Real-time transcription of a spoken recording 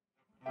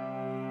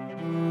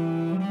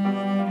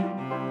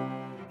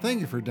Thank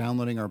you for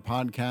downloading our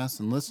podcast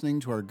and listening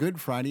to our Good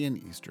Friday and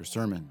Easter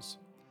sermons.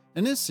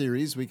 In this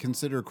series, we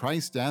consider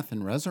Christ's death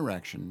and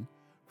resurrection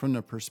from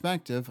the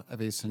perspective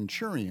of a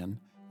centurion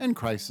and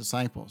Christ's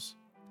disciples.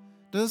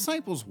 The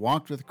disciples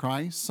walked with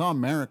Christ, saw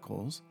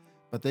miracles,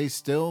 but they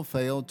still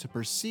failed to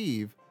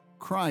perceive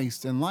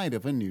Christ in light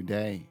of a new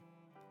day.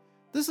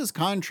 This is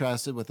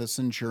contrasted with a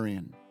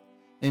centurion,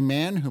 a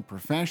man who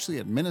professionally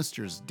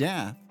administers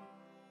death,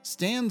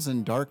 stands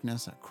in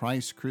darkness at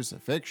Christ's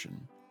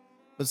crucifixion,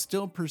 but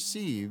still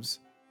perceives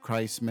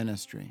Christ's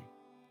ministry.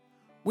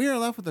 We are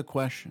left with a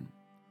question: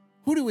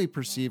 who do we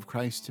perceive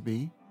Christ to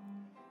be?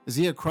 Is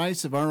he a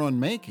Christ of our own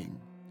making?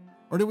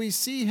 Or do we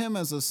see him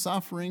as a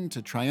suffering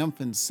to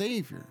triumphant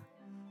Savior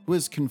who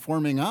is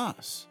conforming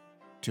us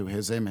to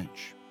his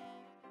image?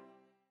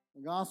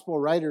 The gospel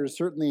writers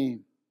certainly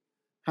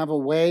have a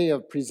way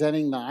of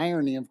presenting the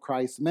irony of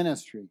Christ's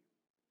ministry.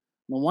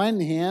 On the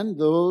one hand,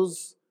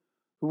 those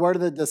who are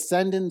the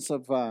descendants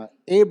of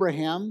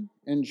Abraham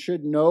and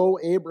should know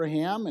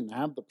Abraham and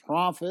have the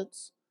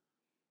prophets,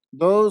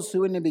 those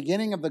who in the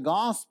beginning of the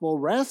gospel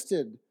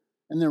rested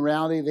in the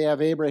reality they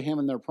have Abraham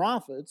and their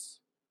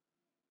prophets,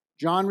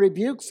 John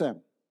rebukes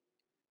them.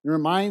 He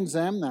reminds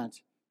them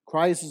that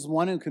Christ is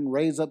one who can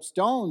raise up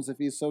stones if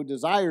he so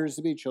desires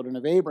to be children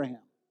of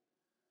Abraham.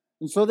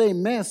 And so they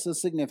miss the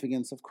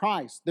significance of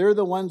Christ. They're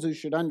the ones who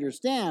should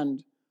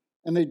understand,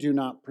 and they do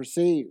not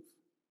perceive.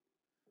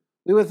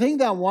 We would think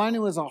that one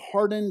who is a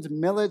hardened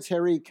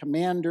military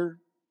commander,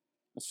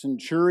 a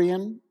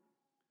centurion,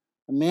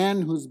 a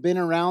man who's been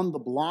around the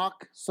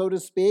block, so to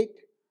speak,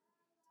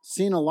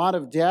 seen a lot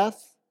of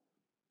death,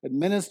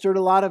 administered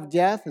a lot of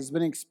death, has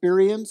been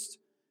experienced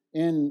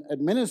in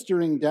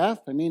administering death.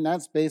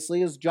 That's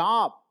basically his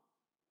job.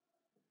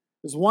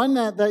 Is one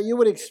that you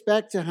would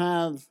expect to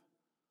have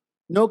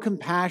no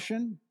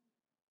compassion,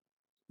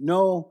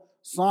 no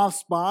soft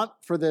spot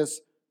for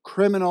this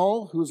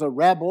criminal who's a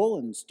rebel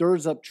and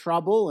stirs up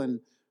trouble and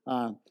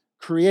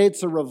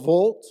creates a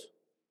revolt,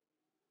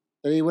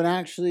 that he would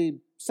actually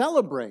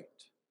celebrate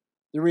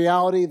the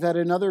reality that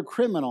another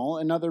criminal,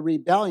 another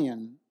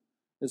rebellion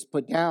is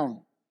put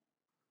down.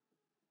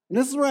 And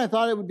this is where I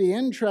thought it would be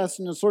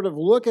interesting to sort of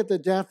look at the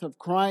death of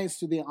Christ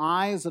through the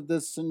eyes of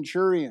this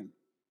centurion.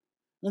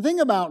 And think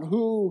about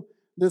who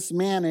this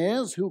man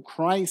is, who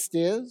Christ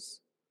is,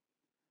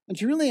 and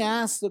to really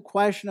ask the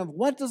question of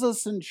what does a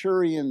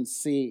centurion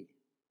see?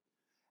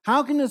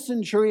 How can a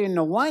centurion, on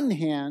the one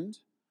hand,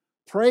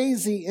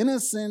 praise the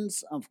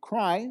innocence of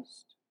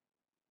Christ,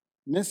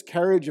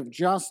 miscarriage of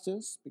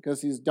justice,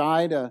 because he's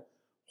died a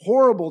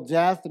horrible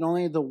death and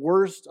only the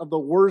worst of the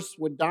worst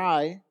would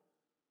die,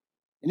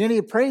 and yet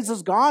he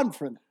praises God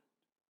for that?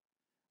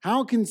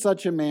 How can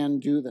such a man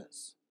do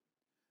this?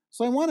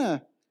 So I want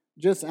to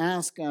just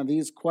ask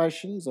these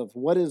questions of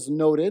what is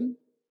noted,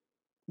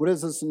 what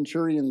does the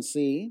centurion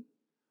see,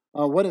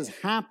 what has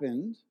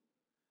happened,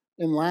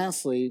 and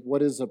lastly,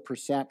 what is a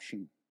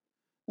perception?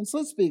 And so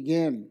let's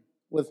begin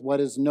with what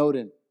is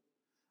noted.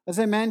 As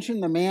I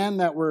mentioned, the man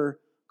that we're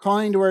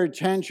calling to our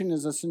attention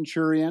is a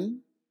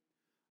centurion,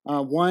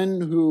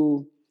 one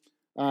who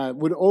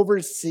would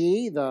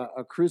oversee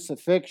a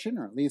crucifixion,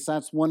 or at least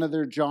that's one of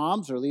their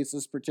jobs, or at least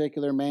this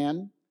particular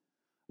man.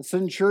 A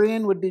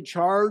centurion would be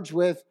charged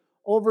with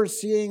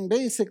overseeing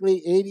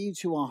basically 80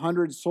 to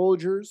 100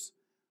 soldiers.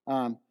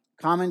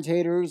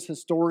 Commentators,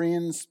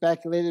 historians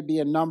speculate it'd be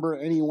a number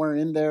anywhere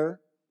in there.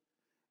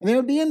 And they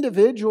would be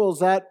individuals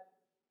that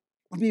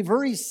would be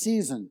very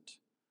seasoned.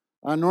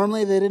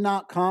 Normally they did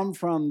not come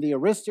from the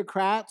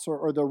aristocrats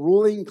or the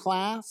ruling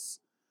class.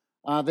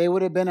 They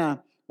would have been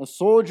a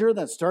soldier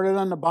that started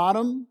on the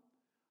bottom,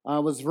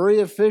 was very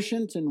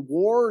efficient in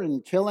war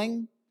and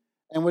killing,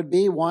 and would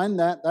be one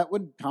that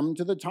would come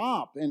to the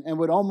top and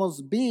would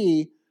almost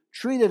be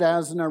treated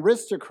as an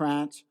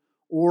aristocrat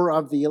or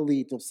of the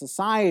elite of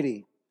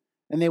society.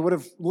 And they would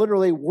have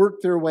literally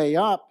worked their way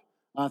up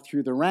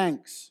through the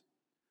ranks.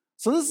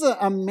 So this is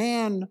a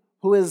man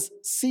who is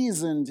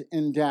seasoned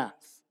in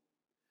death.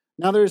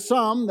 Now there's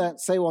some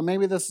that say, well,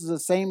 maybe this is the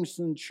same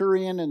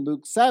centurion in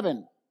Luke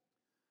 7.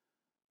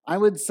 I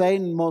would say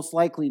most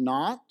likely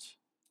not.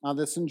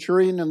 The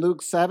centurion in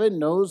Luke 7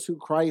 knows who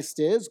Christ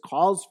is,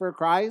 calls for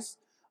Christ,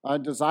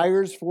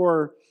 desires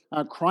for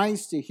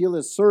Christ to heal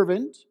his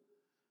servant.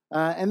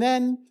 And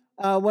then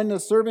when the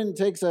servant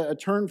takes a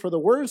turn for the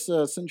worse,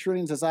 the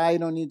centurion says, I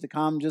don't need to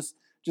come, just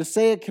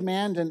say a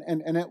command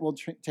and it will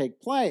take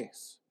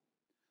place.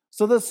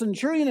 So the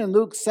centurion in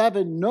Luke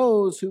 7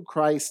 knows who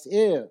Christ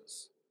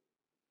is.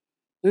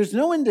 There's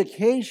no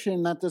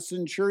indication that the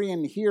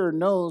centurion here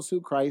knows who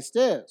Christ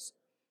is.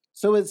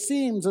 So it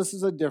seems this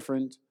is a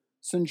different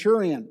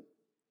centurion.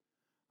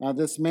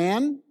 This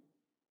man,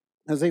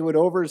 as he would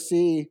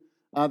oversee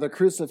the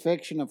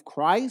crucifixion of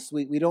Christ,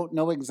 we don't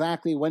know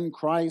exactly when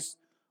Christ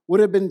would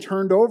have been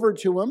turned over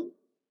to him,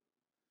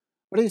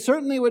 but he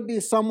certainly would be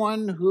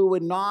someone who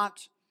would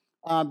not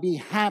be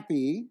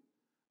happy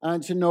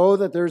to know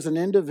that there's an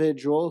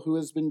individual who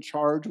has been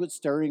charged with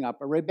stirring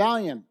up a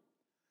rebellion.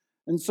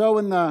 And so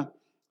when the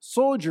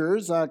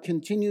soldiers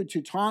continued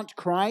to taunt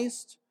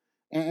Christ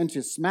and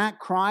to smack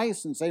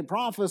Christ and say,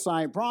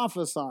 prophesy,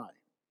 prophesy.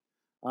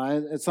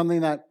 It's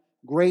something that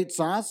grates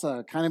us,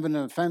 kind of in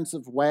an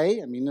offensive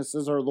way. I mean, this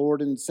is our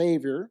Lord and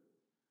Savior.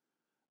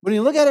 When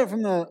you look at it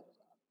from the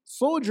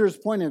soldier's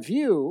point of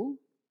view,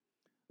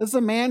 this is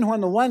a man who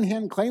on the one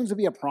hand claims to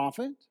be a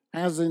prophet,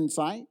 has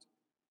insight,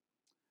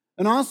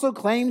 and also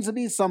claims to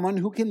be someone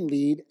who can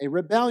lead a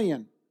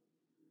rebellion.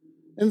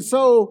 And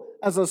so,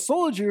 as a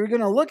soldier, you're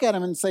going to look at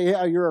him and say,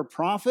 hey, you're a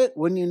prophet.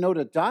 Wouldn't you know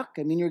to duck?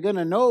 I mean, you're going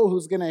to know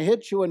who's going to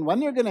hit you and when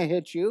they're going to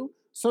hit you.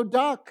 So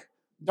duck,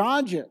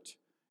 dodge it.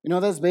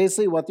 That's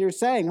basically what they're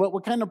saying.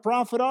 What kind of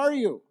prophet are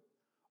you?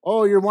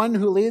 Oh, you're one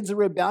who leads a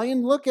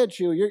rebellion? Look at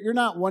you. You're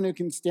not one who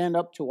can stand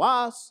up to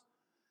us.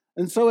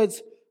 And so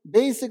it's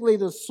basically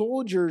the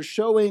soldiers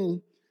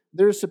showing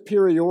their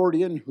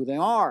superiority in who they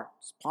are.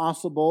 It's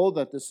possible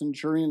that the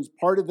centurion's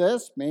part of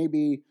this,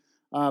 maybe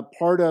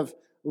part of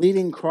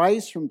leading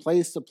Christ from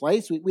place to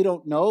place. We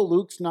don't know.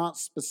 Luke's not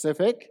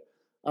specific.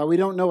 We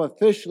don't know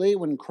officially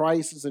when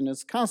Christ is in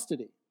his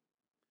custody.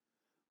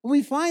 But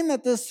we find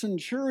that this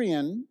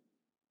centurion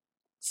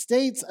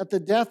states at the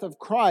death of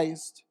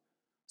Christ,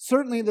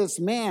 certainly this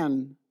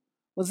man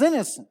was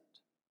innocent.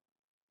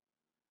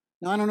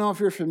 Now, I don't know if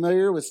you're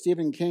familiar with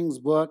Stephen King's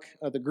book,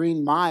 The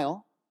Green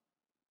Mile,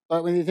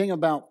 but when you think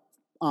about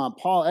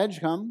Paul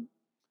Edgecombe,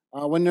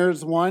 when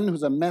there's one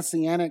who's a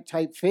messianic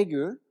type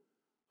figure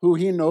who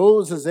he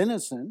knows is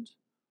innocent,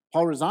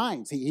 Paul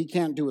resigns. He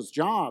can't do his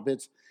job.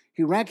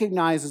 He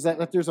recognizes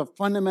that there's a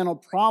fundamental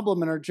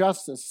problem in our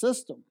justice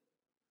system.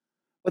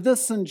 But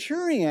this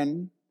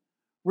centurion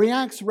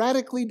reacts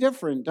radically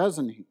different,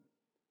 doesn't he?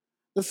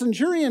 The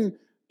centurion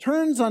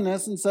turns on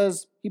this and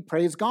says he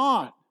prays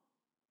God.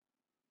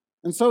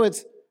 And so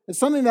it's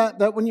something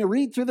that when you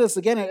read through this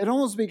again, it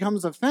almost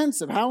becomes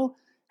offensive.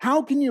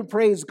 How can you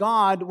praise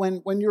God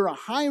when you're a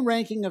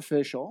high-ranking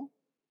official?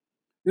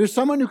 You're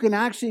someone who can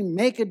actually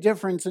make a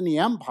difference in the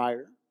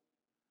empire.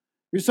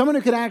 You're someone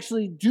who can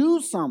actually do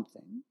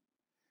something.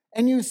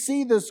 And you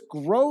see this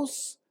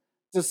gross,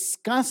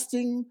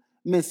 disgusting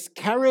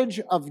miscarriage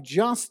of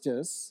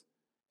justice,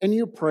 and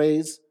you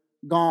praise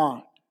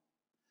God.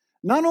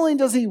 Not only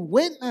does he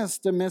witness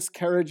the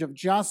miscarriage of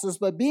justice,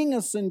 but being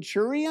a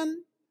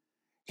centurion,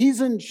 he's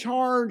in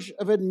charge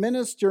of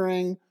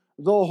administering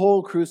the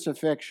whole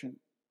crucifixion.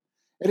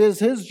 It is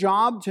his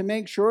job to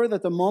make sure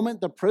that the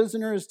moment the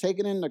prisoner is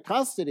taken into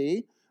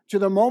custody to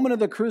the moment of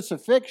the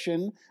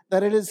crucifixion,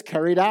 that it is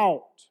carried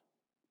out.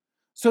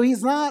 So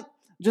he's not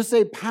just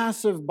a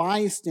passive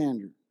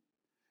bystander.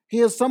 He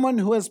is someone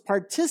who has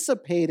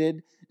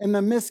participated in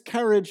the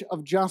miscarriage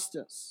of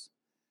justice.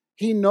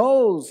 He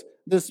knows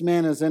this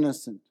man is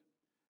innocent,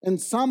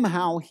 and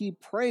somehow he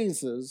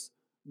praises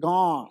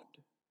God.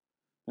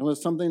 It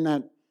was something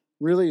that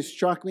really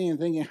struck me in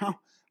thinking,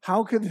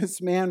 how could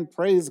this man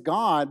praise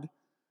God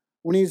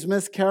when he's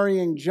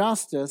miscarrying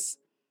justice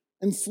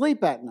and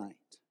sleep at night?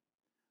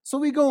 So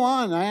we go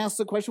on. I ask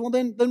the question, well,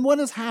 then what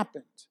has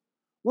happened?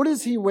 What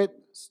has he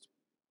witnessed?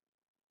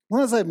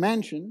 Well, as I've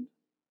mentioned,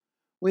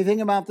 we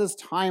think about this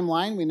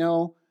timeline. We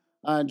know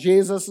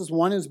Jesus is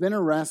one who's been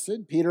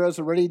arrested. Peter has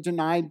already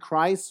denied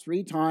Christ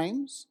 3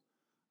 times.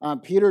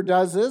 Peter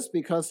does this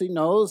because he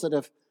knows that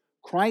if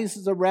Christ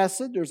is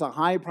arrested, there's a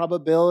high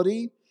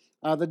probability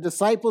the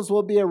disciples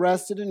will be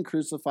arrested and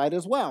crucified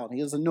as well.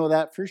 He doesn't know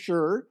that for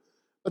sure,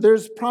 but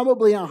there's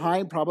probably a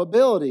high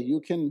probability.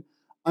 You can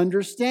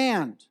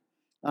understand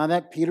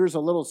that Peter's a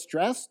little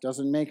stressed,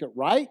 doesn't make it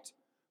right.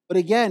 But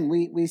again,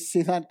 we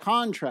see that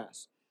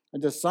contrast. A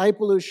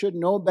disciple who should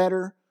know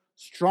better,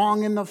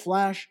 strong in the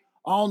flesh,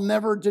 I'll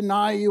never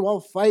deny you,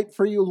 I'll fight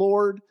for you,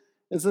 Lord,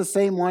 is the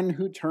same one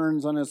who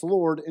turns on his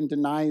Lord and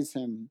denies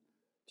him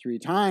 3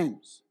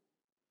 times.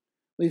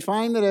 We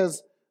find that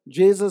as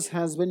Jesus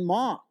has been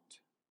mocked,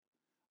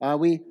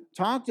 we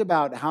talked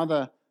about how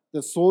the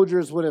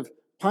soldiers would have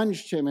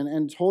punched him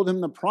and told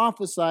him to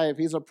prophesy if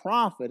he's a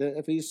prophet.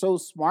 If he's so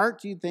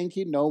smart, you'd think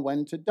he'd know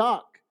when to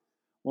duck.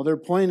 Well, their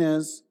point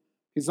is,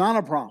 he's not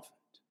a prophet.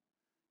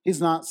 He's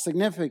not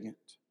significant.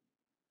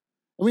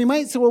 And we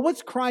might say, well,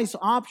 what's Christ's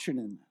option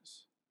in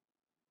this?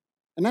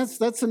 And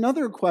that's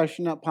another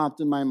question that popped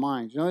in my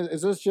mind.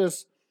 Is this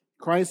just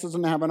Christ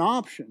doesn't have an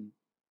option?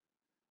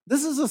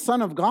 This is the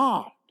Son of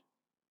God.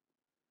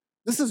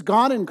 This is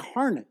God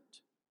incarnate.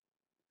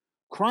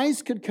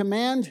 Christ could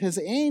command his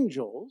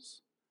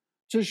angels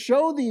to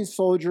show these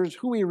soldiers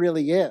who he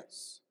really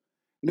is.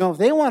 If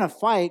they want to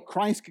fight,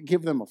 Christ could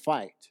give them a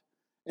fight.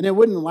 And it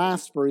wouldn't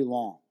last very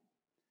long.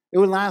 It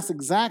would last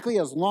exactly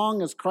as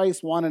long as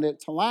Christ wanted it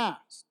to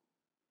last.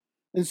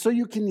 And so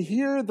you can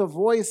hear the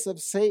voice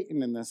of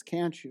Satan in this,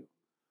 can't you?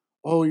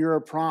 Oh, you're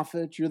a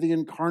prophet. You're the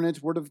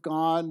incarnate Word of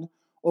God.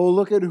 Oh,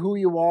 look at who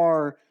you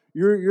are.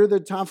 You're the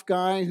tough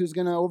guy who's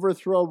going to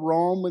overthrow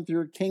Rome with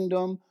your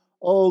kingdom.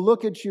 Oh,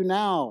 look at you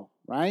now,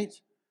 right?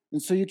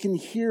 And so you can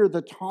hear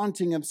the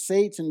taunting of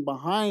Satan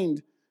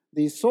behind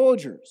these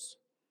soldiers.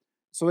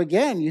 So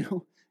again,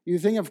 you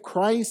think of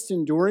Christ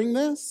enduring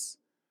this,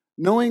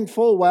 knowing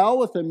full well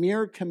with a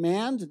mere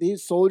command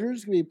these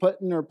soldiers can be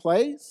put in their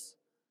place,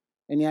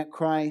 and yet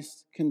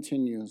Christ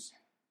continues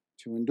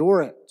to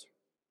endure it.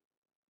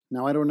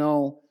 Now, I don't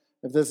know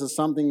if this is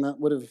something that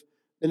would have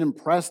been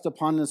impressed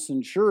upon the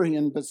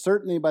centurion, but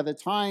certainly by the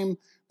time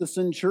the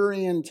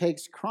centurion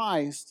takes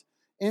Christ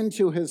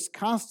into his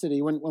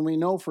custody, when we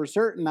know for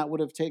certain that would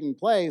have taken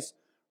place,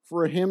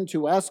 for him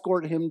to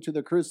escort him to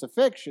the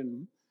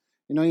crucifixion.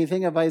 You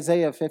think of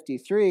Isaiah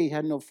 53, he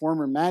had no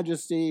form or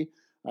majesty.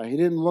 He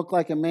didn't look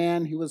like a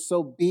man. He was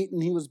so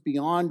beaten, he was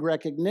beyond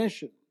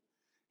recognition.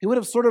 He would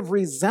have sort of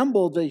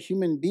resembled a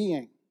human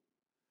being.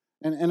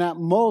 And at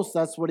most,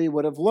 that's what he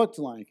would have looked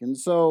like. And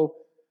so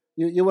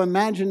you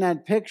imagine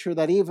that picture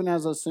that even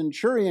as a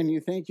centurion,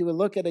 you think you would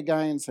look at a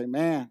guy and say,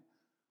 man,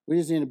 we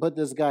just need to put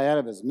this guy out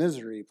of his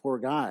misery, poor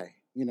guy,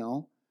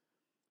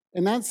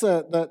 And that's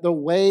the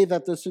way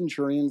that the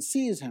centurion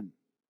sees him.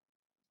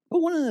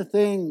 But one of the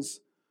things,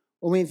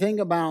 when we think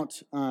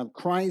about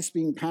Christ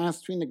being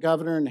passed between the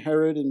governor and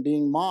Herod and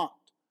being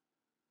mocked,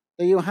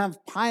 that you have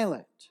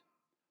Pilate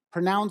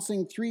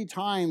pronouncing 3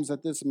 times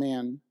that this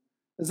man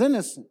is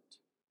innocent.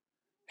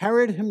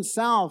 Herod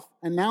himself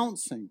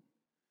announcing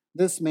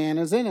this man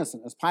is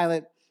innocent. As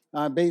Pilate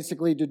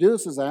basically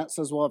deduces that,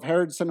 says, well, if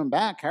Herod sent him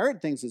back,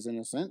 Herod thinks he's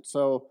innocent,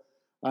 so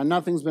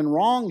nothing's been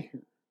wrong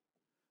here.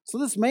 So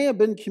this may have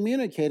been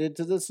communicated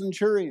to the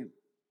centurion,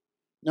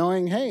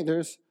 knowing, hey,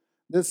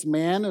 this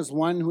man is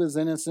one who is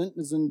innocent,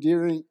 is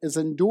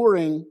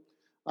enduring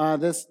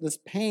this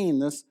pain,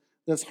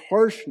 this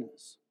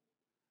harshness.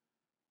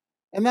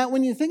 And that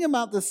when you think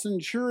about the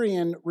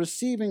centurion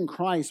receiving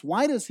Christ,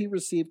 why does he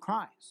receive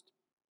Christ?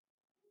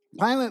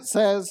 Pilate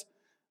says,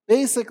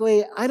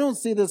 basically, I don't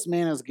see this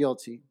man as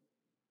guilty.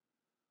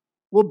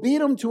 We'll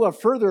beat him to a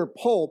further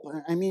pulp.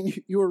 I mean,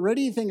 you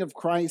already think of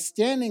Christ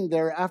standing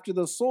there after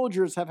the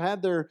soldiers have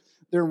had their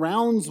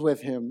rounds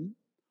with him,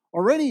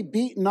 already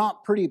beaten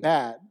up pretty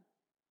bad.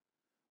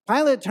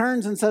 Pilate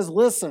turns and says,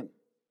 listen,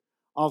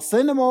 I'll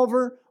send him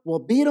over, we'll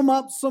beat him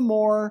up some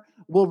more,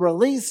 we'll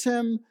release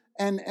him,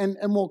 and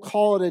we'll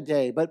call it a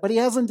day. But he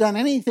hasn't done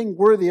anything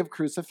worthy of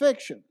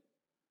crucifixion.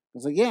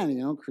 Because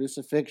again,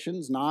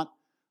 crucifixion's not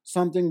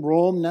something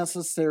Rome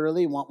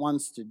necessarily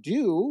wants to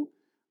do.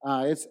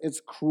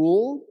 It's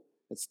cruel.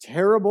 It's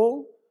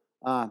terrible.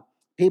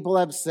 People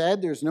have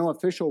said there's no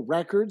official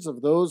records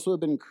of those who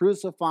have been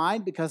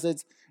crucified because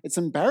it's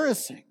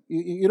embarrassing.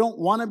 You don't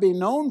want to be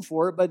known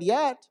for it, but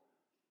yet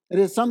it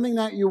is something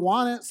that you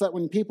want it so that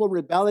when people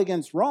rebel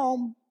against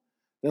Rome,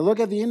 they look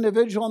at the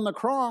individual on the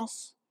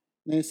cross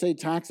and they say,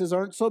 taxes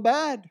aren't so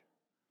bad.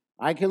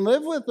 I can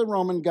live with the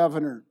Roman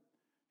governor.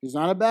 He's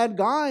not a bad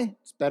guy.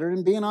 It's better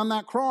than being on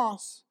that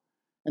cross.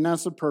 And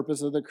that's the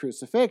purpose of the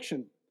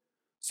crucifixion.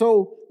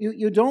 So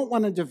you don't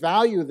want to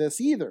devalue this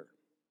either.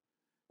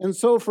 And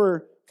so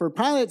for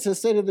Pilate to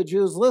say to the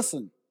Jews,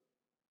 listen,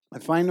 I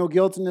find no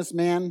guilt in this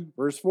man,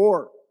 verse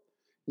 4.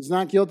 He's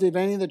not guilty of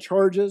any of the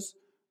charges,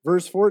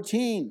 verse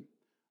 14.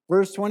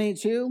 Verse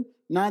 22,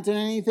 not done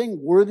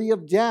anything worthy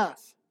of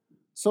death.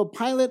 So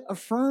Pilate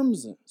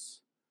affirms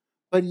this.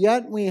 But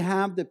yet we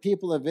have the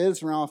people of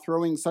Israel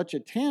throwing such a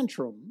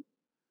tantrum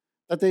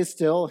that they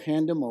still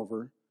hand him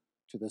over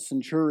to the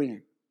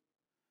centurion.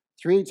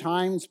 3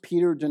 times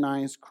Peter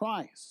denies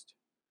Christ.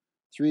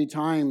 3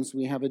 times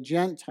we have a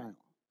Gentile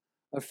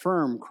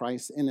affirm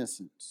Christ's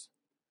innocence.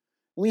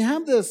 We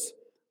have this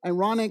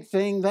ironic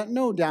thing that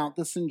no doubt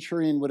the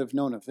centurion would have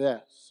known of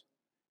this.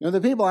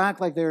 The people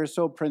act like they're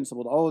so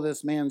principled. Oh,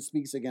 this man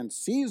speaks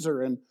against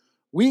Caesar, and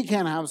we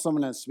can't have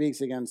someone that speaks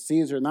against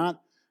Caesar,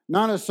 not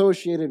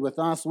associated with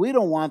us. We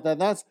don't want that.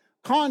 That's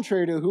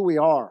contrary to who we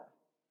are,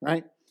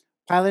 right?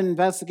 Pilate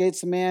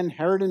investigates the man.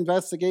 Herod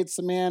investigates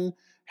the man.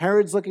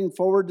 Herod's looking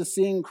forward to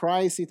seeing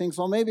Christ. He thinks,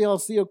 well, maybe I'll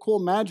see a cool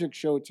magic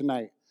show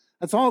tonight.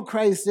 That's all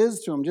Christ is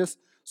to him, just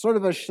sort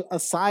of a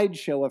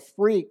sideshow, a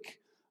freak,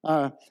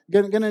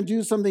 going to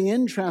do something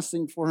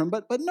interesting for him,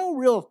 but no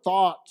real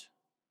thought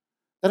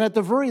that at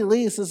the very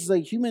least, this is a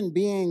human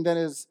being that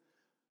is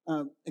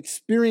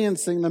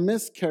experiencing the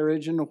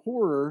miscarriage and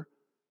horror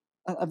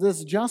of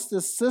this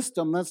justice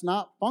system that's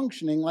not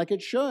functioning like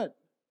it should.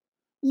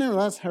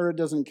 Nevertheless, Herod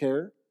doesn't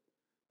care.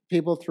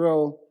 People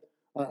throw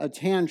a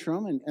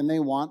tantrum and they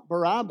want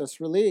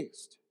Barabbas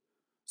released.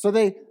 So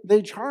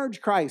they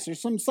charge Christ.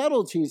 There's some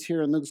subtleties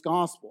here in Luke's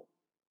gospel.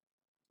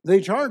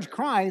 They charge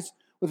Christ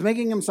with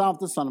making himself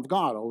the Son of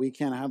God. Oh, we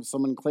can't have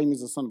someone claim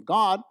he's the Son of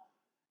God.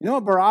 You know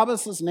what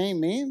Barabbas' name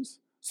means?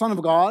 Son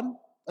of God.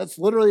 That's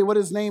literally what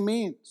his name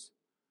means.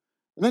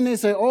 And then they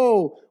say,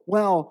 oh,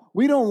 well,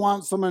 we don't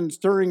want someone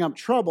stirring up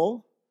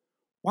trouble.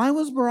 Why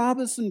was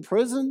Barabbas in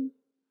prison?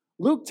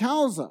 Luke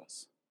tells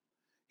us.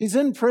 He's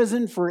in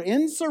prison for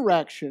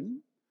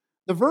insurrection.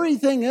 The very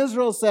thing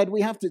Israel said,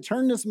 we have to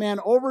turn this man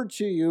over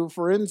to you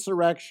for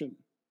insurrection.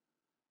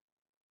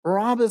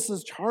 Barabbas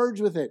is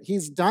charged with it.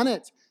 He's done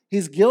it.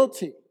 He's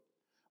guilty.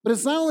 But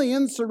it's not only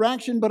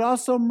insurrection, but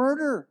also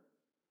murder.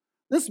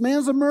 This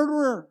man's a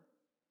murderer.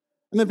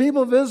 And the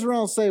people of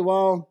Israel say,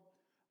 well,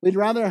 we'd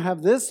rather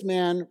have this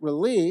man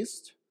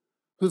released,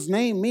 whose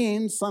name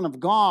means Son of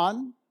God,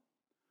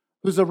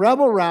 who's a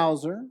rebel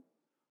rouser,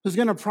 who's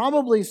going to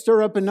probably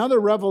stir up another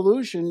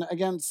revolution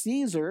against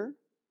Caesar.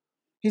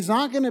 He's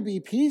not going to be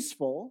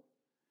peaceful.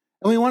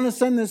 And we want to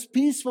send this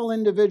peaceful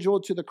individual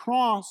to the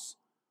cross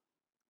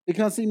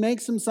because he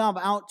makes himself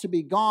out to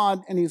be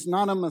God, and he's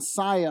not a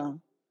Messiah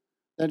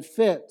that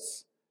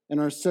fits in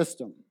our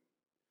system.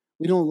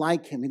 We don't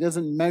like him. He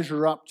doesn't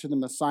measure up to the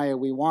Messiah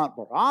we want.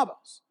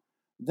 Barabbas,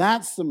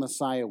 that's the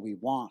Messiah we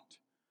want.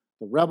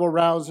 The rebel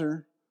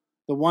rouser,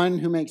 the one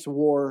who makes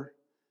war,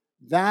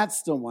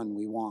 that's the one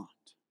we want.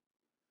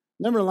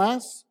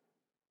 Nevertheless,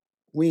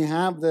 we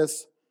have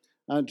this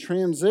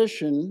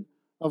transition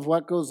of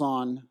what goes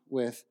on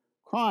with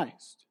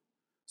Christ.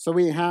 So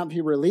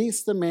he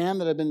released the man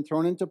that had been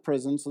thrown into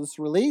prison. So this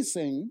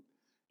releasing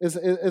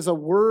is a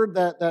word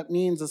that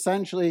means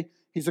essentially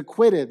he's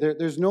acquitted.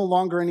 There's no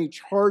longer any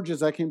charges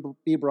that can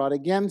be brought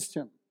against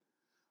him.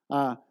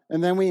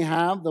 And then we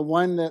have the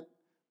one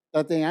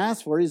that they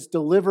asked for. He's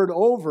delivered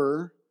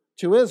over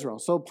to Israel.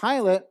 So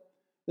Pilate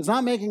is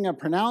not making a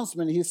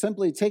pronouncement. He's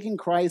simply taking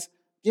Christ,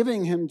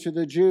 giving him to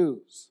the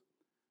Jews.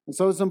 And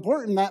so it's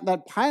important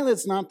that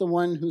Pilate's not the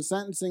one who's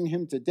sentencing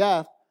him to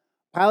death.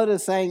 Pilate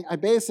is saying, I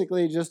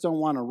basically just don't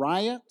want a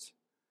riot,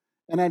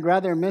 and I'd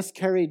rather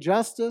miscarry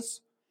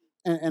justice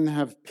and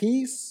have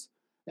peace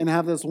and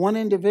have this one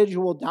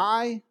individual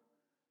die,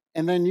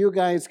 and then you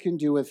guys can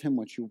do with him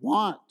what you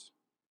want.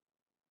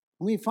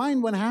 And we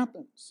find what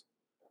happens.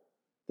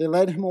 They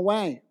led him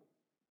away.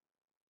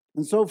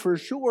 And so for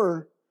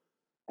sure,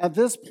 at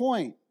this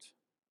point,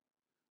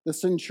 the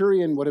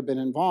centurion would have been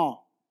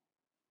involved.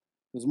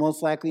 He was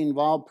most likely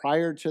involved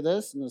prior to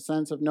this in the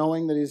sense of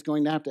knowing that he's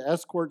going to have to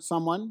escort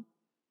someone.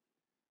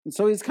 And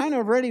so he's kind of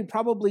already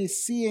probably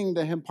seeing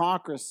the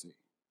hypocrisy.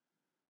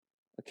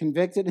 A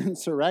convicted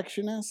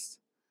insurrectionist,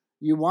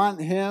 you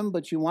want him,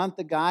 but you want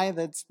the guy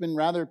that's been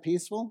rather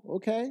peaceful?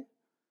 Okay.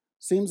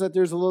 Seems that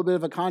there's a little bit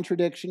of a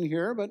contradiction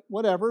here, but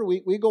whatever,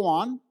 we go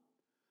on.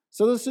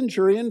 So the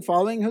centurion,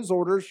 following his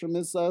orders from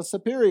his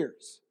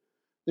superiors,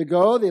 they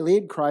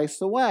lead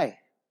Christ away.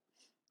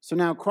 So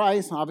now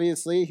Christ,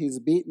 obviously, he's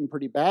beaten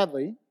pretty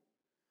badly.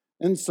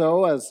 And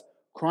so as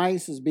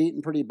Christ is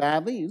beaten pretty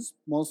badly, he's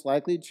most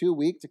likely too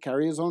weak to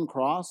carry his own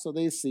cross, so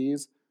they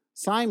seize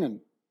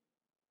Simon.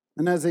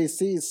 And as they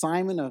seize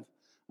Simon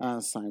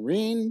of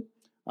Cyrene,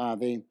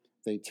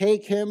 they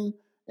take him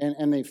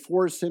and they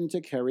force him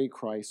to carry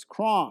Christ's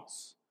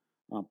cross.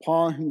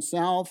 Paul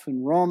himself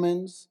in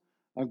Romans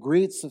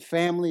greets the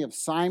family of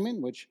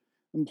Simon, which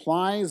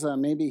implies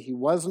maybe he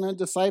wasn't a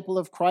disciple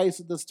of Christ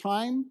at this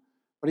time,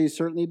 but he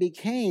certainly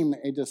became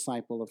a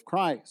disciple of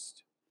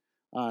Christ.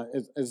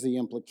 As the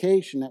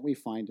implication that we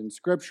find in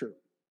Scripture.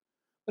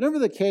 Whatever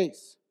the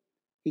case,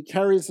 he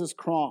carries his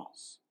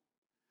cross.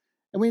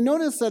 And we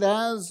notice that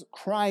as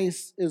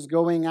Christ is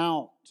going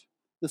out,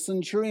 the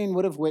centurion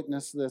would have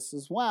witnessed this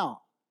as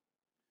well.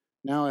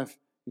 Now, if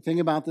you think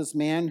about this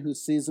man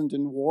who's seasoned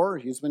in war,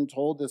 he's been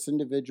told this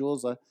individual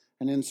is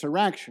an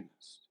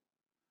insurrectionist,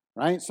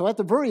 right? So at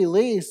the very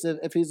least,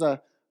 if he's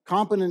a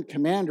competent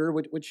commander,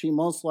 which he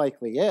most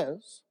likely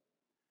is,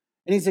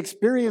 and he's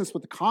experienced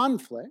with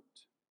conflict,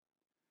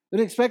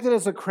 you'd expect that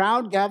as a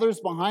crowd gathers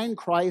behind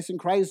Christ and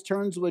Christ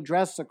turns to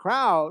address the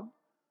crowd,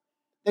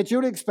 that you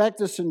would expect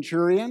the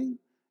centurion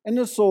and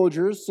the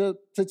soldiers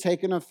to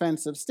take an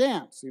offensive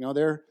stance. You know,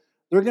 they're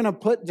going to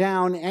put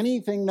down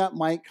anything that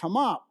might come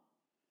up.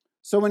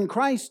 So when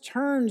Christ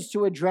turns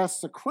to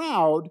address the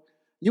crowd,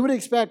 you would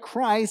expect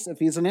Christ, if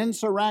he's an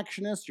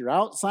insurrectionist, you're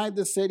outside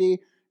the city,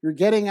 you're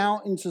getting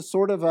out into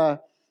sort of a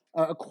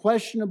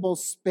questionable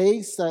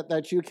space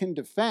that you can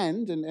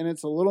defend, and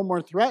it's a little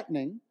more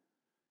threatening.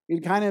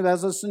 You'd kind of,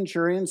 as a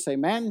centurion, say,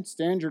 men,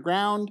 stand your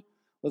ground.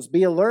 Let's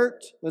be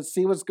alert. Let's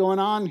see what's going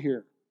on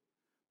here.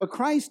 But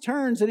Christ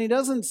turns and he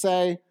doesn't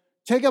say,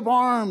 take up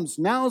arms.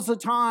 Now's the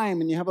time.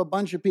 And you have a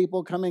bunch of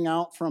people coming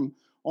out from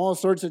all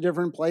sorts of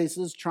different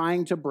places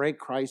trying to break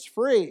Christ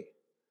free.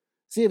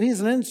 See, if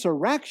he's an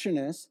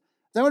insurrectionist,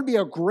 that would be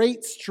a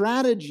great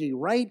strategy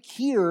right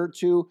here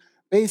to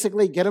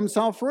basically get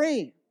himself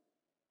free.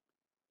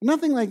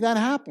 Nothing like that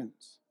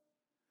happens.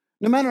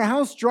 No matter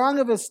how strong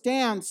of a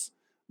stance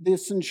the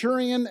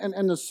centurion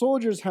and the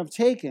soldiers have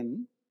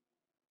taken,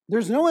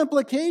 there's no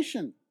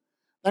implication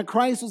that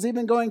Christ was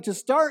even going to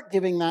start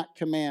giving that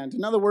command.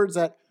 In other words,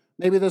 that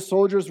maybe the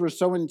soldiers were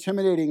so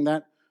intimidating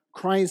that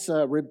Christ's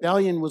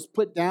rebellion was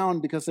put down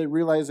because they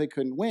realized they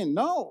couldn't win.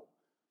 No.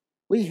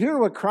 We hear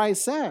what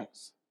Christ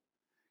says.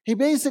 He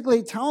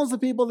basically tells the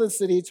people of the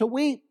city to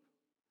weep.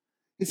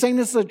 He's saying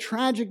this is a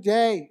tragic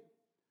day,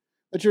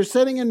 that you're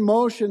setting in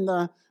motion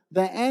the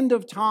end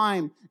of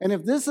time. And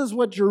if this is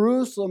what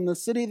Jerusalem, the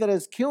city that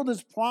has killed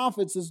his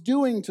prophets, is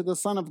doing to the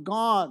Son of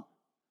God,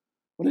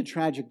 what a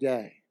tragic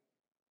day.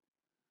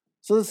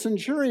 So the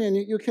centurion,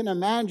 you can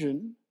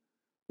imagine,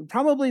 would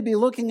probably be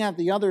looking at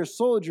the other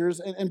soldiers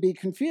and be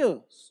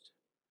confused.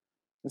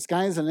 This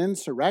guy is an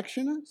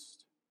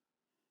insurrectionist.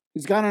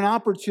 He's got an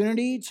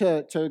opportunity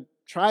to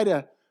try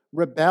to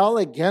rebel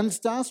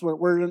against us.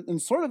 We're in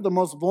sort of the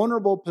most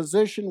vulnerable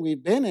position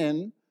we've been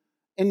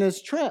in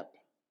this trip.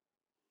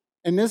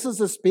 And this is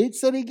the speech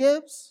that he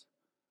gives.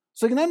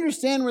 So you can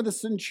understand where the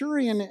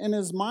centurion in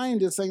his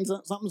mind is saying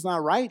something's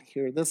not right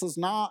here. This is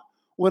not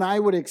what I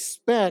would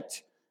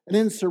expect an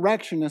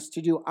insurrectionist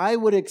to do. I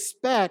would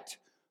expect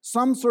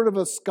some sort of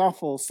a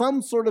scuffle,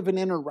 some sort of an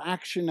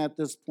interaction at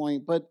this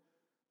point, but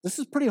this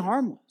is pretty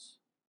harmless.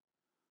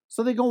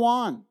 So they go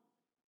on.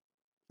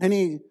 And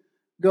he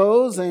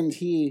goes and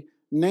he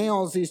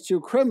nails these two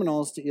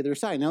criminals to either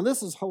side. Now,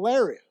 this is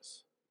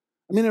hilarious.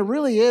 I mean, it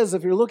really is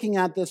if you're looking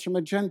at this from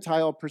a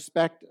Gentile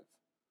perspective.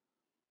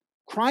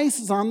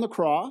 Christ is on the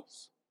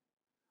cross.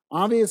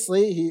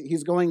 Obviously,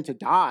 he's going to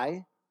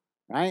die,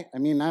 right? I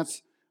mean,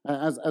 that's,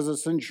 as a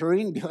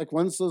centurion, be like,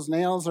 once those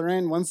nails are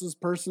in, once this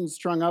person's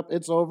strung up,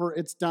 it's over,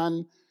 it's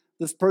done.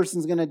 This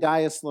person's going to die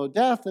a slow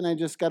death, and I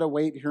just got to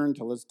wait here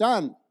until it's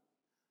done.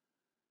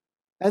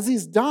 As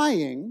he's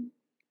dying,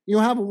 you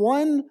have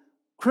one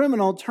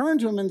criminal turn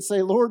to him and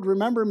say, Lord,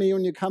 remember me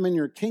when you come in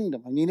your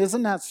kingdom. I mean,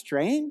 isn't that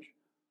strange?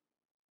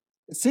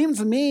 It seems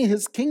to me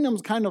his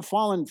kingdom's kind of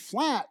fallen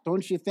flat,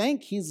 don't you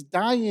think? He's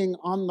dying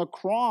on the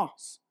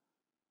cross.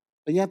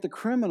 But yet the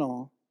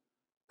criminal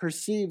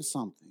perceives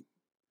something,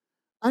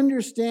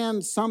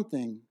 understands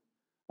something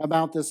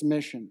about this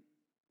mission.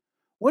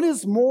 What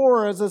is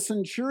more, as a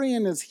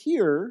centurion is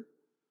here,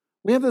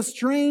 we have a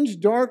strange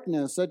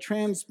darkness that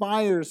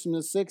transpires from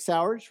the 6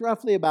 hours,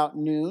 roughly about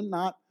noon,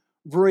 not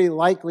very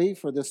likely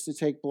for this to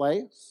take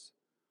place,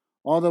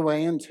 all the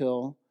way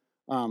until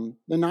the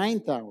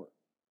 9th hour.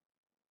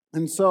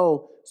 And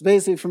so it's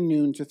basically from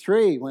noon to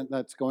 3 when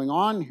that's going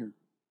on here.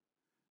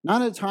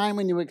 Not a time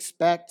when you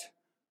expect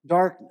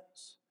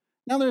darkness.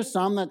 Now there's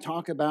some that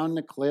talk about an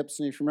eclipse,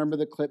 and if you remember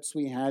the eclipse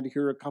we had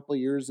here a couple of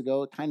years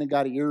ago, it kind of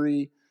got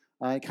eerie.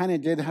 It kind of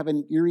did have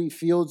an eerie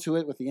feel to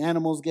it with the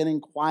animals getting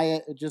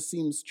quiet. It just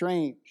seems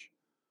strange.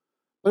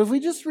 But if we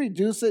just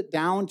reduce it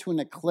down to an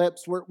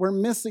eclipse, we're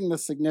missing the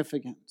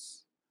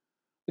significance.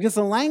 Because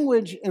the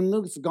language in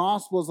Luke's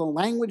gospel is a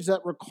language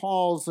that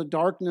recalls the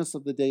darkness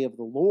of the day of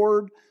the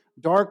Lord,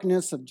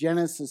 darkness of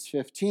Genesis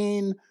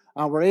 15,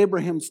 where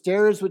Abraham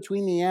stares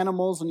between the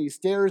animals and he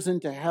stares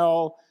into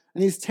hell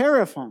and he's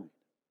terrified.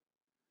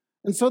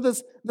 And so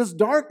this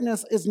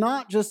darkness is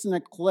not just an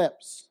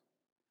eclipse.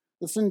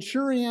 The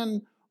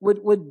centurion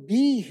would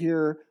be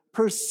here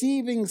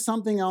perceiving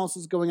something else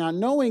is going on,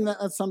 knowing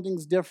that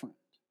something's different.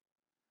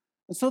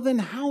 And so then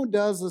how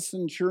does the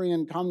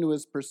centurion come to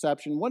his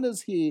perception? What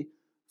does he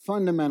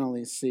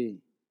fundamentally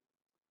see?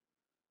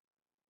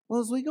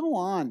 Well, as we go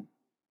on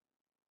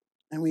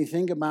and we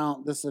think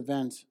about this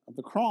event of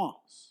the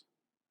cross,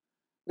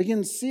 we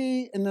can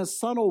see in a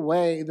subtle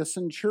way the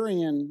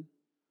centurion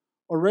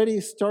already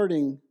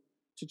starting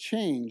to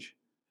change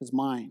his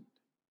mind.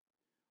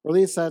 Or at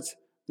least that's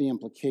the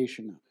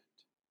implication of it.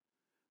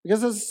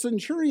 Because as the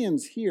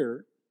centurion's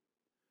here,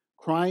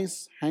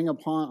 Christ hung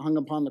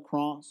upon the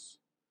cross,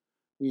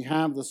 we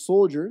have the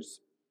soldiers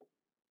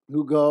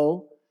who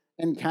go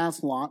and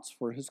cast lots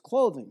for his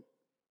clothing.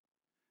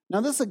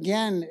 Now this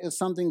again is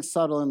something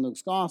subtle in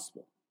Luke's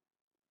gospel.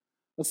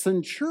 The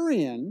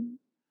centurion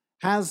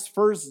has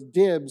first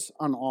dibs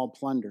on all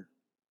plunder.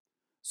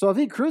 So if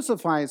he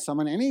crucifies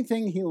someone,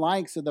 anything he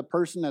likes of the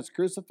person that's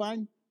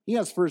crucified, he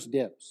has first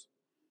dibs.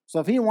 So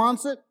if he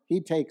wants it, he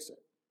takes it.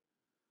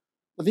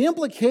 But the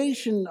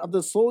implication of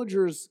the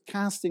soldiers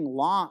casting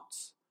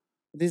lots,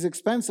 these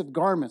expensive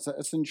garments,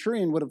 a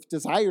centurion would have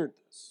desired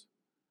this.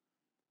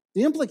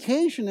 The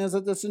implication is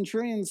that the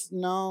centurion's,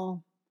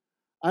 no,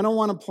 I don't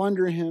want to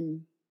plunder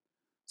him.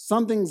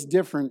 Something's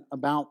different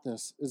about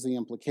this is the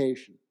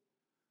implication.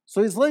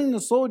 So he's letting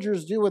the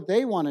soldiers do what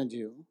they want to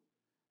do,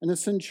 and the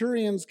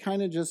centurion's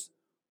kind of just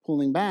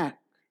pulling back.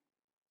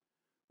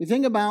 We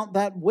think about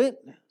that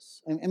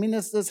witness. I mean,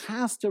 this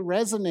has to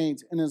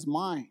resonate in his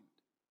mind.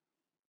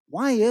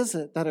 Why is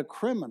it that a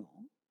criminal,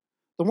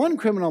 the one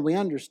criminal we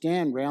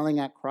understand railing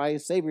at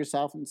Christ, save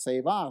yourself and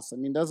save us. I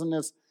mean, doesn't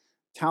this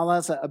tell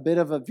us a bit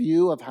of a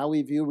view of how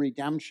we view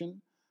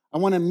redemption? I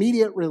want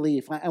immediate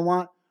relief. I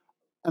want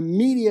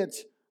immediate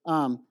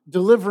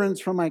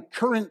deliverance from my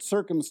current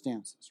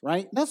circumstances,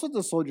 right? That's what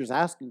the soldier's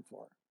asking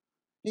for.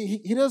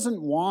 He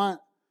doesn't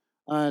want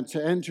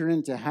to enter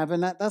into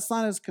heaven. That's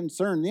not his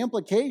concern. The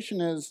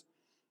implication is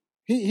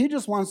he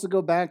just wants to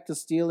go back to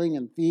stealing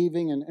and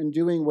thieving and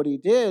doing what he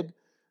did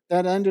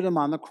that ended him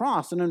on the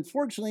cross. And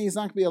unfortunately, he's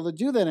not going to be able to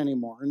do that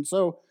anymore. And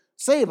so,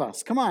 save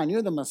us. Come on,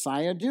 you're the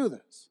Messiah. Do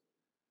this.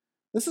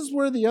 This is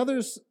where the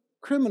other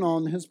criminal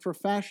in his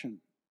profession,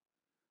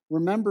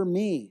 remember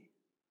me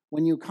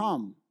when you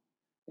come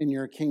in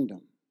your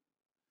kingdom.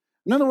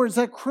 In other words,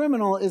 that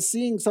criminal is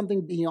seeing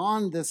something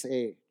beyond this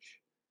age.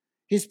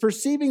 He's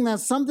perceiving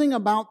that something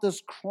about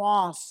this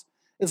cross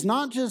is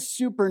not just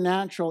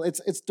supernatural,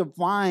 it's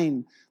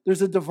divine.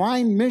 There's a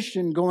divine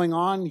mission going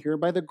on here.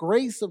 By the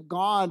grace of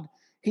God,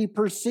 he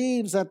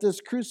perceives that this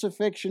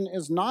crucifixion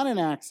is not an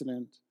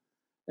accident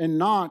and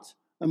not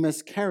a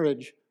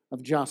miscarriage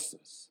of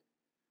justice.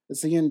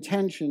 It's the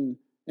intention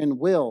and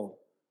will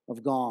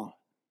of God.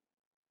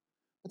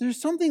 But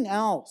there's something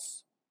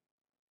else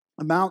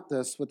about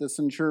this with the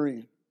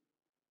centurion.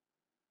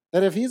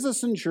 That if he's a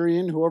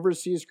centurion who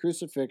oversees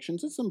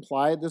crucifixions, it's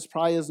implied this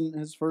probably isn't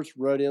his first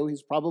rodeo.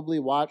 He's probably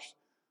watched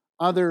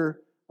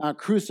other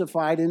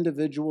crucified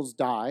individuals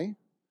die.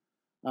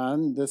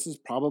 And this is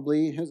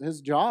probably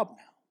his job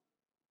now.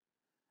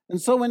 And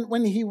so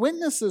when he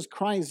witnesses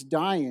Christ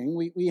dying,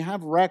 we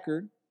have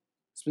record.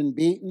 He's been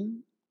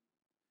beaten.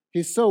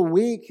 He's so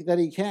weak that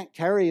he can't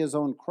carry his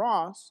own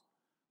cross,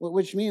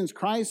 which means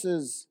Christ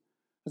has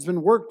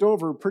been worked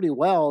over pretty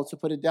well, to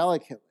put it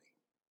delicately.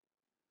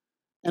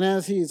 And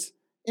as he's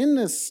in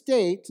this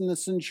state, and the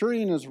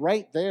centurion is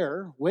right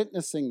there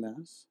witnessing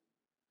this,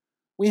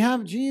 we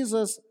have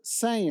Jesus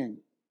saying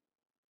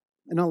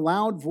in a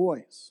loud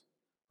voice,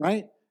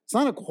 right? It's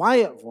not a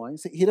quiet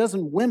voice. He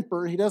doesn't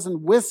whimper. He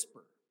doesn't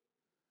whisper.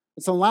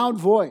 It's a loud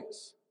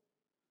voice.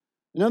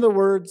 In other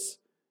words,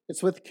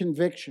 it's with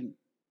conviction.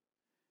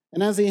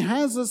 And as he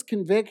has this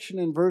conviction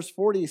in verse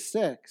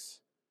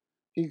 46,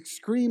 he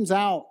screams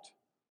out,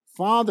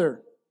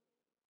 "Father,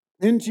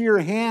 into your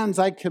hands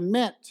I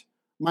commit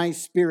my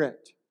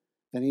spirit."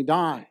 Then he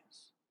dies.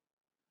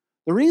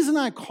 The reason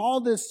I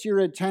call this to your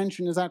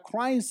attention is that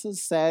Christ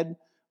has said,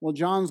 well,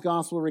 John's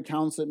gospel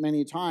recounts it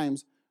many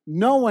times,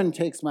 "No one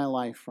takes my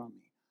life from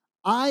me.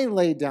 I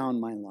lay down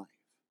my life."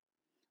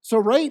 So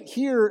right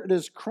here, it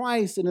is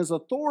Christ in his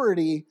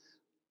authority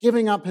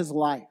giving up his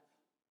life.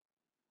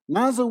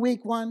 Not as a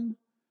weak one,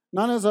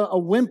 not as a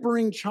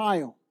whimpering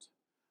child,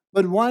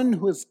 but one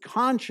who is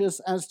conscious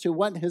as to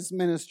what his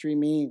ministry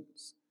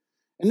means.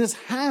 And this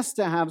has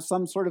to have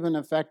some sort of an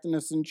effect in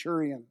a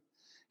centurion.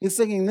 He's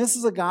thinking, this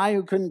is a guy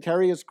who couldn't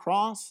carry his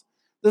cross.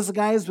 This is a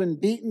guy who's been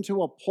beaten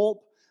to a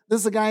pulp.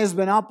 This is a guy who's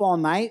been up all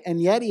night, and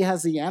yet he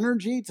has the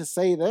energy to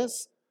say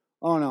this.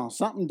 Oh no,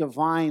 something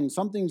divine,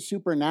 something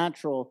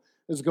supernatural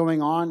is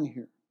going on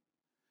here.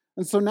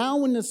 And so now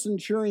when the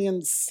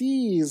centurion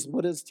sees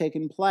what has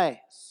taken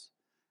place,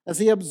 as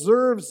he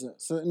observes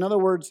this, in other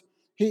words,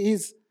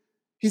 he's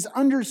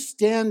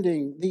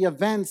understanding the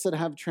events that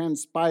have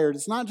transpired.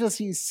 It's not just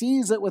he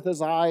sees it with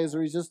his eyes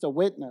or he's just a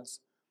witness.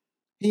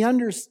 He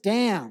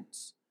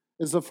understands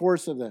is the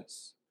force of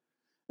this.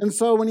 And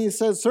so when he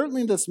says,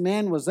 certainly this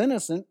man was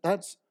innocent,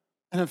 that's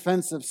an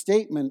offensive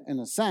statement in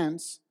a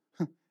sense.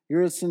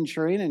 You're a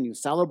centurion and you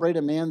celebrate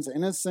a man's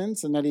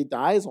innocence and that he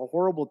dies a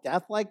horrible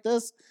death like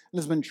this and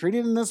has been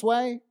treated in this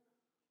way.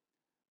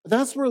 But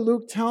that's where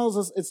Luke tells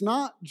us it's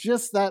not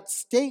just that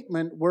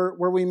statement where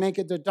we make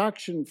a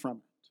deduction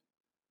from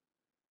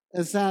it.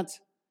 Is that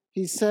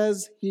he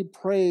says he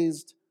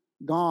praised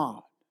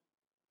God.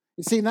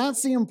 You see,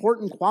 that's the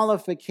important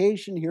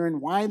qualification here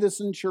and why the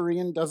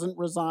centurion doesn't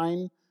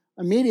resign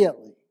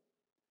immediately.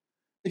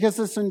 Because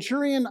the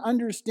centurion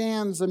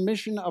understands the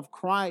mission of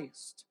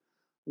Christ,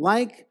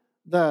 like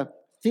the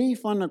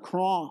thief on the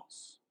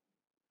cross.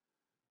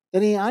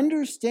 That he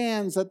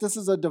understands that this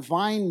is a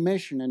divine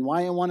mission and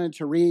why I wanted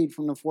to read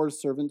from the fourth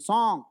servant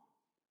song.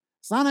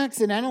 It's not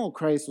accidental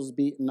Christ was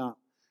beaten up.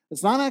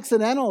 It's not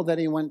accidental that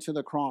he went to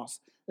the cross.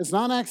 It's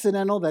not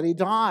accidental that he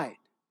died.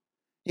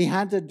 He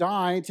had to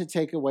die to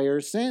take away our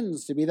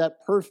sins, to be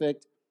that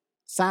perfect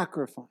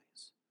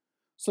sacrifice.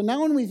 So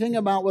now when we think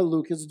about what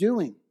Luke is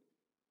doing,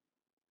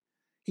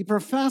 he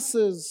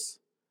professes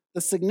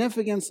the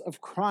significance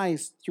of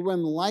Christ through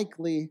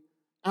unlikely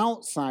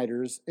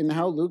outsiders in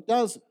how Luke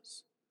does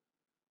this.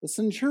 The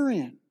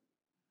centurion,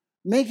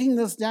 making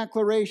this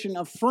declaration,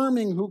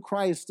 affirming who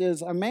Christ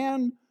is, a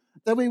man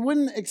that we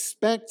wouldn't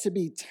expect to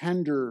be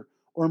tender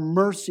or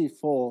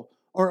merciful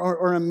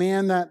or a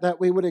man that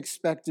we would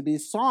expect to be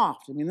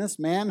soft. I mean, this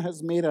man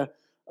has made a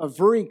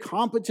very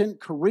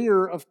competent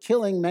career of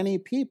killing many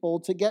people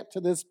to get to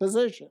this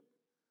position.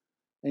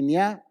 And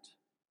yet,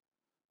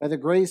 by the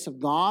grace of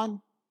God,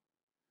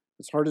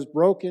 his heart is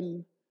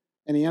broken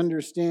and he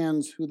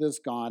understands who this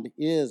God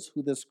is,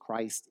 who this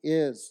Christ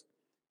is.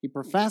 He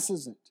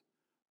professes it,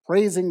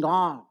 praising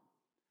God.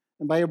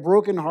 And by a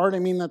broken heart, I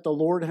mean that the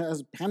Lord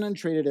has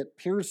penetrated it,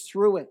 pierced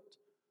through it,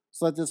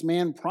 so that this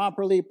man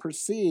properly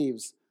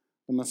perceives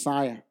the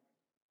Messiah.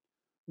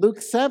 Luke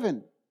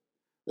 7,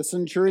 the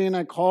centurion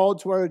I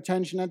called to our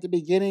attention at the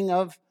beginning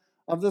of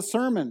the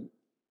sermon.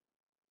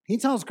 He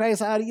tells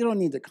Christ, you don't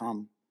need to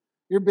come.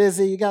 You're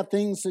busy, you got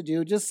things to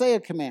do. Just say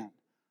a command.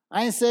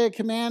 I say a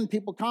command,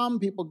 people come,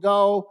 people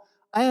go.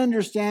 I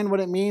understand what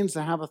it means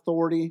to have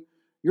authority.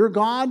 You're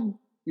God,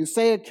 you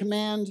say a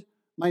command,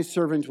 my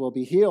servant will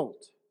be healed.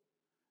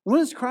 And what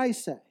does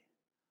Christ say?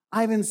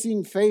 I haven't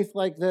seen faith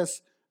like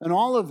this in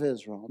all of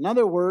Israel. In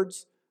other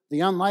words, the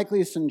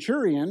unlikely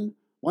centurion,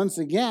 once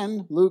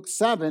again, Luke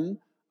 7,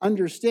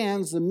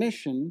 understands the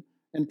mission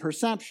and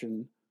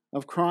perception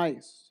of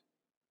Christ.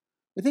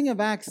 We think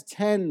of Acts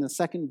 10, the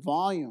second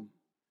volume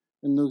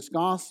in Luke's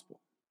gospel.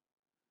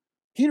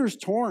 Peter's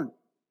torn.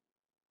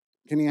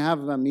 Can he have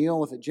a meal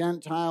with a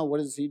Gentile? What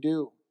does he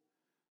do?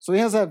 So he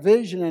has that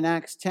vision in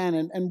Acts 10.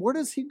 And where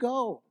does he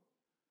go?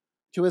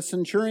 To a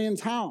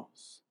centurion's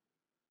house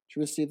to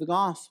receive the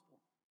gospel.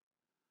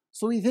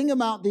 So we think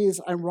about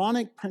these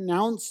ironic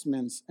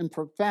pronouncements and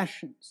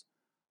professions.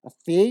 A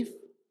thief,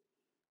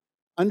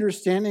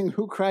 understanding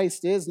who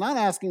Christ is, not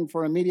asking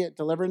for immediate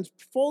deliverance,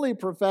 fully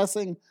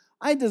professing,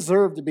 I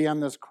deserve to be on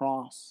this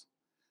cross.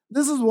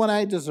 This is what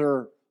I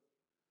deserve.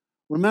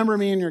 Remember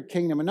me in your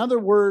kingdom. In other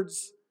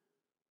words,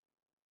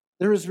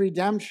 there is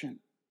redemption.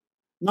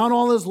 Not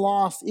all is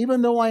lost.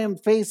 Even though I am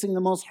facing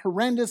the most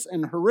horrendous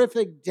and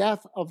horrific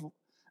death of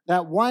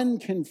that one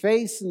can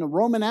face in the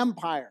Roman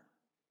Empire,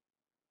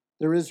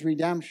 there is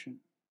redemption.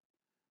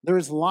 There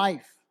is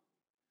life.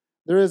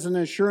 There is an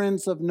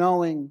assurance of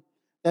knowing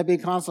that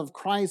because of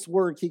Christ's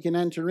work, he can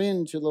enter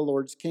into the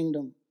Lord's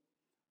kingdom.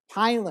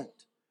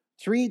 Pilate,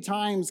 3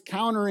 times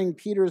countering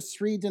Peter's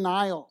 3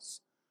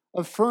 denials,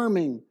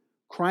 affirming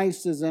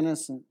Christ is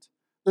innocent.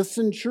 The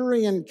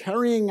centurion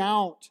carrying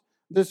out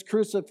this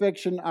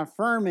crucifixion,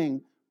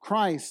 affirming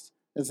Christ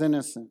is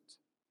innocent.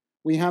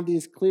 We have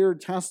these clear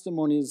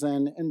testimonies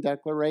and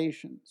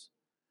declarations.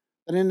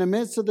 And in the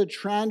midst of the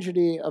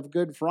tragedy of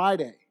Good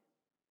Friday,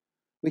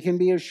 we can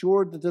be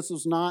assured that this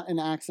was not an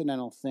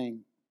accidental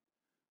thing.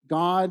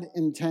 God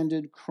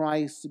intended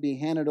Christ to be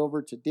handed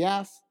over to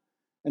death,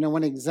 and it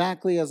went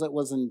exactly as it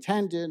was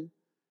intended,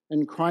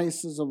 and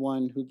Christ is the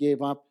one who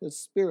gave up his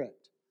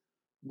spirit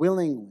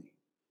willingly,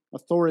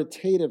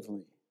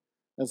 authoritatively,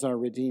 as our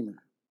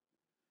Redeemer.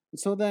 And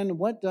so then,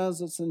 what does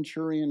the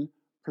centurion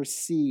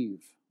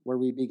perceive where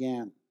we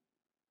began?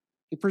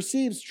 He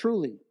perceives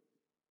truly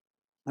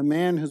a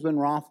man who's been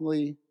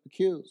wrongfully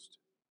accused.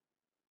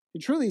 He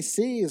truly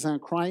sees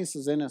that Christ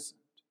is innocent.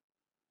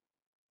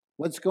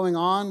 What's going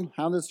on,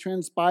 how this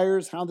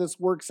transpires, how this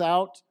works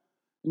out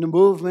in the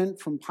movement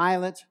from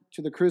Pilate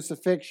to the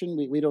crucifixion,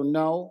 we don't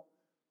know.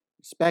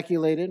 We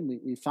speculated,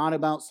 we thought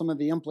about some of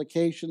the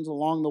implications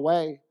along the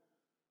way.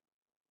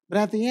 But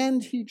at the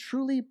end, he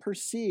truly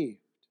perceived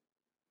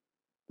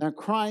that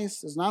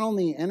Christ is not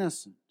only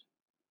innocent,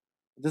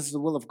 but this is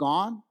the will of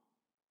God.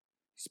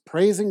 He's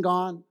praising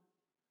God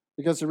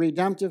because the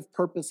redemptive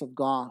purpose of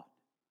God,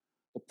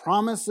 the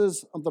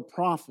promises of the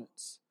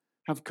prophets,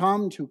 have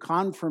come to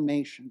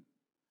confirmation.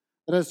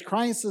 That as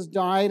Christ has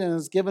died and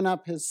has given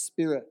up his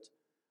spirit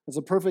as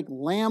a perfect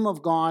Lamb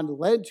of God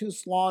led to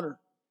slaughter,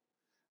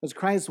 as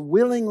Christ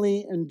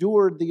willingly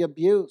endured the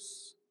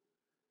abuse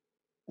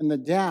and the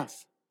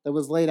death that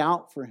was laid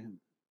out for him,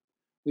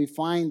 we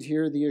find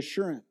here the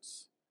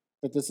assurance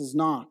that this is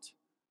not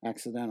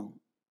accidental.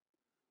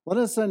 Let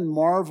us then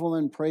marvel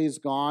and praise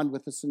God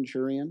with the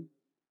centurion,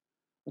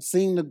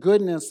 seeing the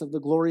goodness of the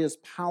glorious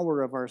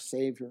power of our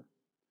Savior.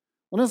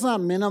 Let us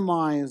not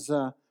minimize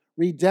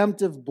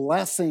redemptive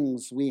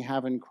blessings we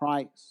have in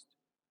Christ.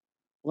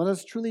 Let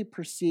us truly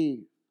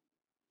perceive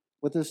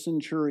with the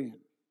centurion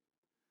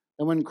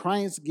that when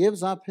Christ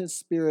gives up his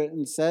spirit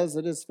and says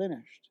it is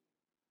finished,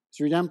 his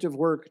redemptive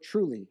work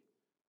truly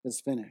is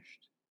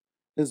finished.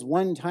 His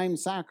one-time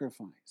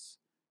sacrifice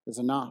is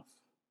enough.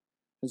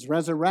 His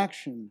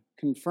resurrection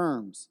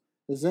confirms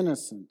his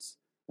innocence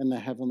in the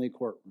heavenly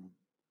courtroom.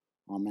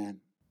 Amen.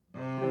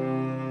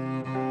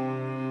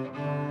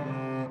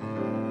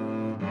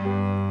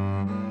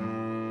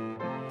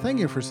 Thank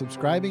you for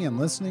subscribing and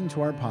listening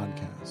to our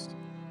podcast.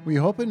 We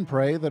hope and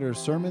pray that our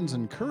sermons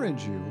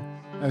encourage you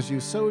as you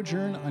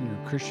sojourn on your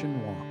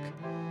Christian walk.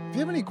 If you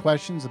have any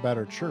questions about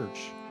our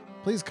church,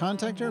 please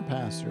contact our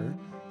pastor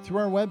through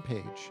our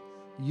webpage,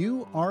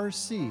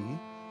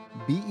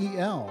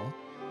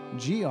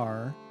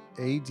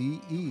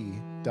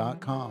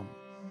 urcbelgrade.com.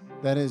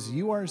 That is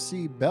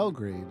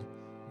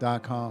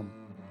urcbelgrade.com.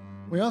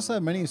 We also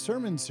have many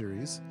sermon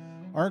series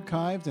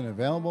archived and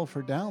available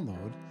for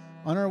download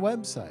on our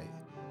website,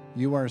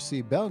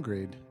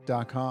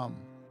 urcbelgrade.com.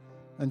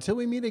 Until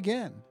we meet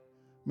again,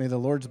 may the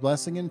Lord's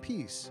blessing and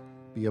peace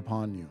be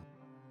upon you.